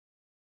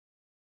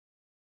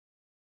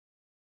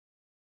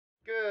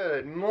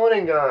Good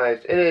morning,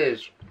 guys. It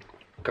is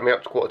coming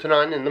up to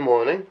 8:45 in the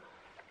morning.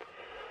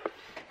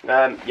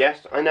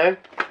 Yes, I know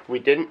we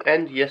didn't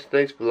end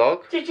yesterday's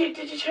vlog. Did you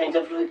change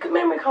the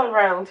memory card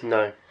around?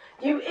 No.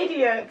 You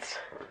idiot.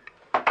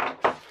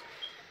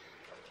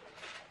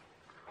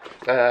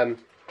 So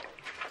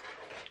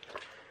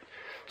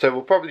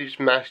we'll probably just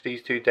mash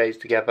these 2 days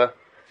together.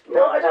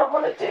 No, I don't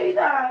want to do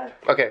that.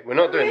 Okay, we're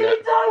not doing I really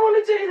that. don't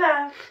want to do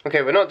that.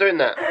 Okay, we're not doing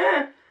that.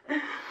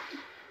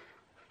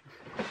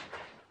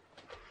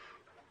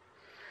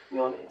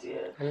 You're an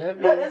idiot.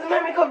 Look, there's a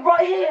memory card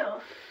right here.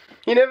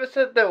 you never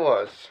said there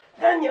was.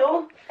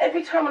 Daniel,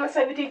 every time when I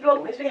say we do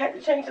Vlogmas, we have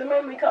to change the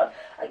memory card.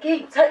 I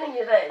keep telling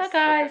you this. Hi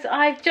guys,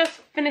 I've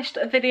just finished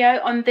a video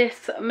on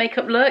this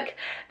makeup look.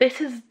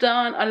 This is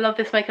done, I love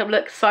this makeup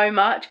look so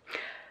much.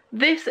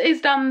 This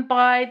is done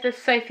by the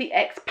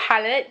Sophx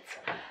palette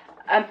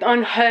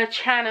on her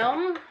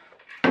channel.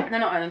 No,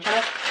 not on her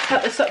channel.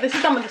 So this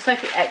is done with the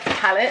Sophx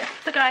palette.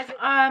 So guys,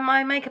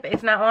 my makeup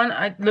is now on.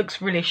 It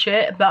looks really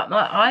shit, but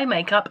my eye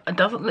makeup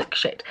doesn't look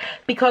shit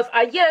because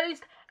I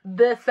used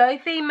the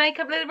Sophie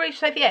makeup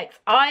Sophx.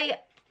 I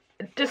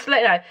just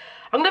let you know,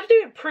 I'm gonna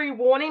do a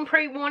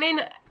pre-warning.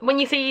 When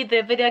you see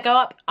the video go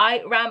up,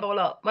 I ramble a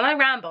lot. When I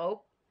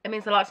ramble, it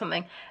means I like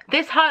something.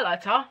 This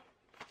highlighter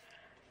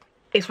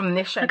is from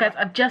this show. Okay, guys,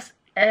 I've just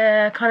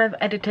kind of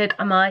edited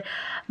my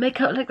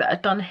makeup look that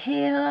I've done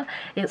here.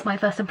 It's my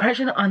first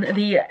impression on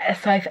the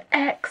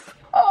Sophx.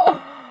 Oh,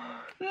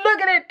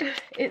 look at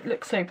it. It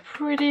looks so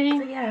pretty.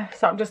 So yeah,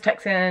 so I'm just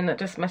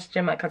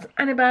messaging my cousin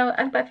Annabelle.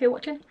 Annabelle, if you're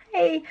watching,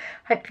 hey,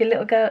 hope your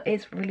little girl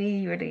is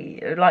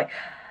really like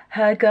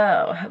her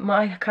girl.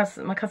 My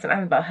cousin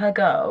Annabelle,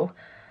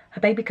 her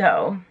baby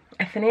girl,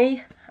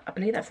 Effany, I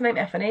believe that's the name,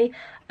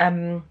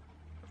 Effany.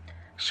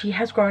 She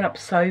has grown up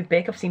so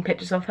big. I've seen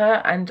pictures of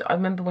her, and I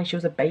remember when she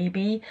was a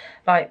baby.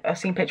 Like, I've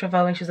seen pictures of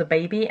her when she was a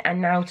baby,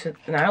 and now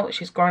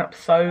she's grown up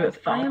so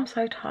fast. I am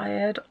so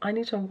tired. I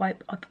need to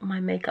wipe up my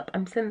makeup.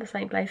 I'm still in the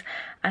same place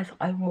as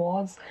I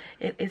was.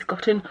 It's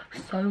gotten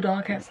so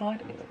dark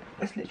outside.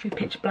 It's literally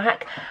pitch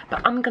black.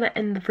 But I'm gonna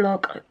end the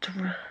vlog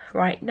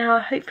right now.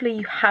 Hopefully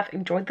you have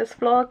enjoyed this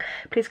vlog.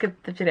 Please give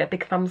the video a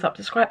big thumbs up,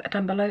 subscribe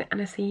down below,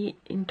 and I'll see you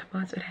in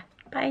tomorrow's video.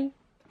 Bye.